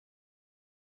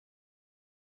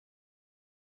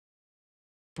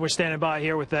We're standing by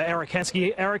here with Eric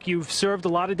Hinske. Eric, you've served a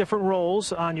lot of different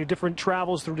roles on your different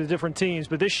travels through the different teams,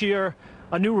 but this year,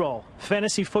 a new role,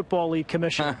 Fantasy Football League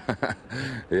Commissioner.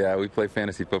 Yeah, we play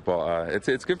fantasy football.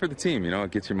 It's good for the team, you know.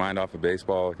 It gets your mind off of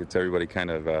baseball. It gets everybody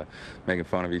kind of making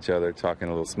fun of each other, talking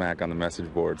a little smack on the message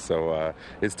board. So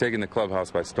it's taking the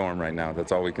clubhouse by storm right now.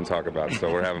 That's all we can talk about, so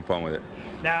we're having fun with it.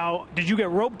 Now, did you get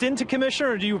roped into commissioner,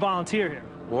 or do you volunteer here?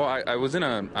 Well,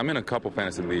 I'm in a couple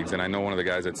fantasy leagues, and I know one of the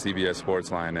guys at CBS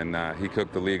Sportsline, and he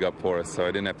cooked the league up for us, so I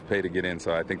didn't have to pay to get in.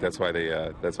 So I think that's why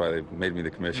they made me the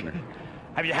commissioner.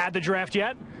 Have you had the draft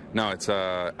yet? No, it's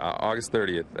August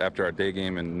 30th. After our day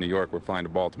game in New York, we're flying to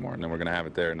Baltimore, and then we're going to have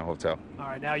it there in the hotel. All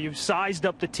right, now you've sized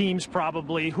up the teams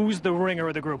probably. Who's the ringer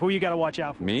of the group? Who you got to watch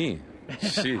out for? Me.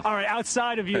 All right,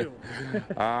 outside of you.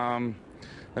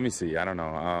 Let me see. I don't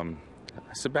know.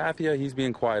 Sabathia, he's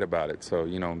being quiet about it. So,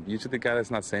 you know, usually the guy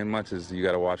that's not saying much is you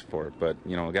got to watch for it. But,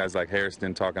 you know, guys like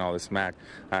Hairston talking all this smack,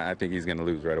 I think he's going to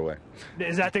lose right away.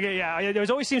 Is that the guy? Yeah, there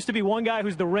always seems to be one guy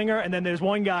who's the ringer, and then there's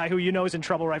one guy who you know is in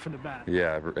trouble right from the bat.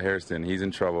 Yeah, Hairston, he's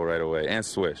in trouble right away. And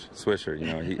Swisher, you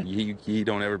know, he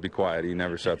don't ever be quiet. He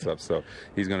never shuts up, so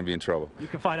he's going to be in trouble. You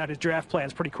can find out his draft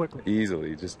plans pretty quickly. Easily.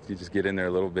 You just get in there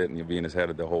a little bit, and you'll be in his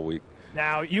head the whole week.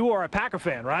 Now, you are a Packer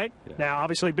fan, right? Yeah. Now,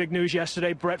 obviously, big news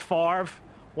yesterday, Brett Favre.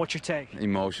 What's your take?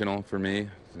 Emotional for me,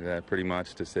 pretty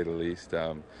much, to say the least.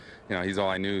 You know, he's all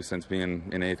I knew since being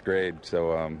in 8th grade.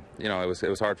 So, you know, it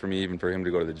was hard for me even for him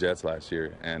to go to the Jets last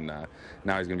year. And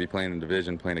now he's going to be playing in the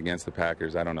division, playing against the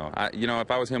Packers. I don't know. You know,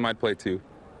 if I was him, I'd play too.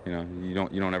 You know,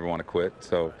 you don't ever want to quit,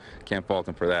 so can't fault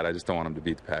him for that. I just don't want him to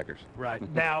beat the Packers. Right.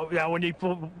 Now, when you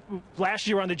last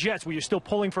year on the Jets, were you still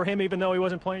pulling for him even though he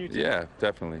wasn't playing your team? Yeah,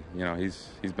 definitely. You know, he's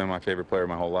been my favorite player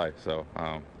my whole life. So,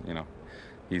 you know,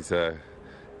 he's to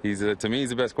me, he's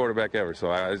the best quarterback ever.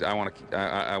 So I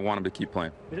want him to keep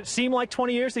playing. Does it seem like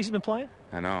 20 years that he's been playing?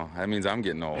 I know. That means I'm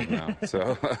getting old now.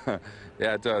 So,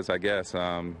 yeah, it does, I guess.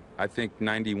 I think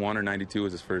 91 or 92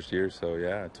 was his first year. So,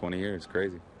 yeah, 20 years.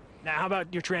 Crazy. Now, how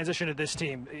about your transition to this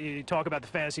team? You talk about the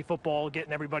fantasy football,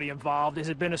 getting everybody involved. Has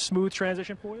it been a smooth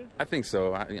transition for you? I think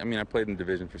so. I mean, I played in the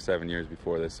division for 7 years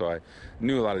before this, so I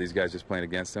knew a lot of these guys just playing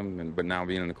against them. But now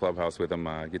being in the clubhouse with them,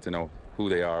 I get to know who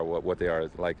they are, what they are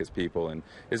like as people, and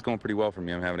it's going pretty well for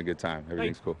me. I'm having a good time.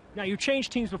 Everything's cool. Now, you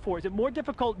changed teams before. Is it more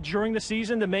difficult during the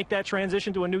season to make that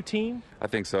transition to a new team? I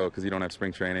think so, because you don't have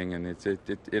spring training, and it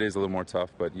is a little more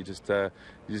tough. But you just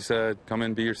come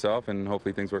in, be yourself, and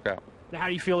hopefully things work out. Now, how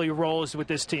do you feel your role is with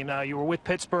this team? Now, you were with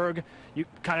Pittsburgh. You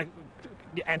kind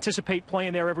of anticipate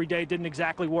playing there every day. Didn't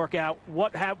exactly work out.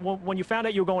 When you found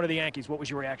out you were going to the Yankees, what was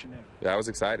your reaction there? Yeah, I was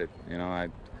excited. You know,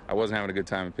 I wasn't having a good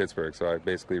time in Pittsburgh, so I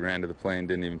basically ran to the plane,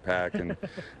 didn't even pack, and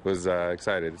was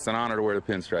excited. It's an honor to wear the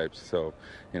pinstripes, so,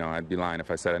 you know, I'd be lying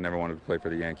if I said I never wanted to play for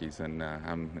the Yankees, and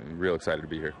I'm real excited to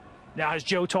be here. Now, has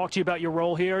Joe talked to you about your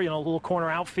role here? You know, a little corner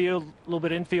outfield, a little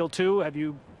bit infield too. Are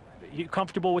you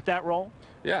comfortable with that role?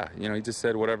 Yeah, you know, he just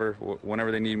said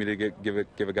whenever they need me to give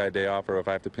a guy a day off, or if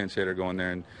I have to pinch hit or go in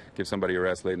there and give somebody a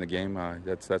rest late in the game,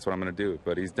 that's what I'm going to do.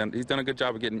 But he's done a good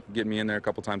job of getting me in there a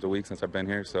couple times a week since I've been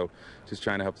here. So just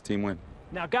trying to help the team win.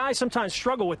 Now, guys sometimes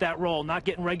struggle with that role, not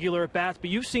getting regular at bats,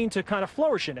 but you seem to kind of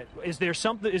flourish in it. Is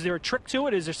there a trick to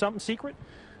it? Is there something secret?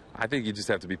 I think you just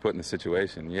have to be put in the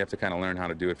situation. You have to kind of learn how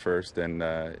to do it first, and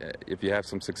if you have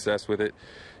some success with it,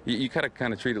 you kind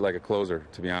of treat it like a closer,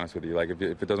 to be honest with you. Like if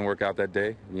it doesn't work out that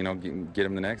day, you know, get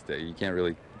him the next day. You can't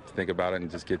really think about it and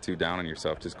just get too down on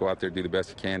yourself. Just go out there, do the best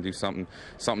you can, do something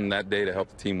that day to help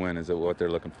the team win is what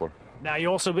they're looking for. Now,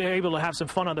 you also be able to have some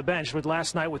fun on the bench with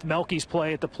last night with Melky's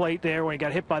play at the plate there when he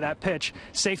got hit by that pitch.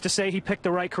 Safe to say he picked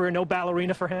the right career, no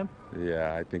ballerina for him?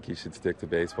 Yeah, I think he should stick to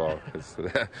baseball. Cause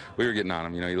we were getting on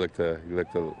him. You know, he looked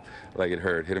like it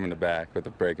hurt. Hit him in the back with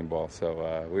a breaking ball.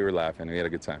 So we were laughing. We had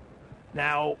a good time.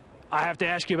 Now, I have to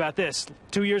ask you about this.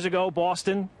 2 years ago,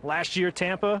 Boston. Last year,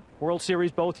 Tampa. World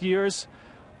Series both years.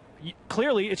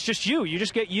 Clearly, it's just you. You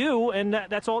just get you, and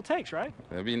that's all it takes, right?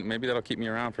 I mean, maybe that'll keep me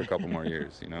around for a couple more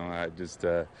years. You know, I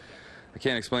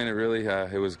can't explain it really.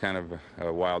 It was kind of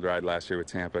a wild ride last year with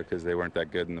Tampa because they weren't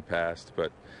that good in the past.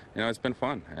 But you know, it's been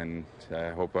fun, and I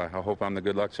hope I'm the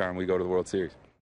good luck charm. We go to the World Series.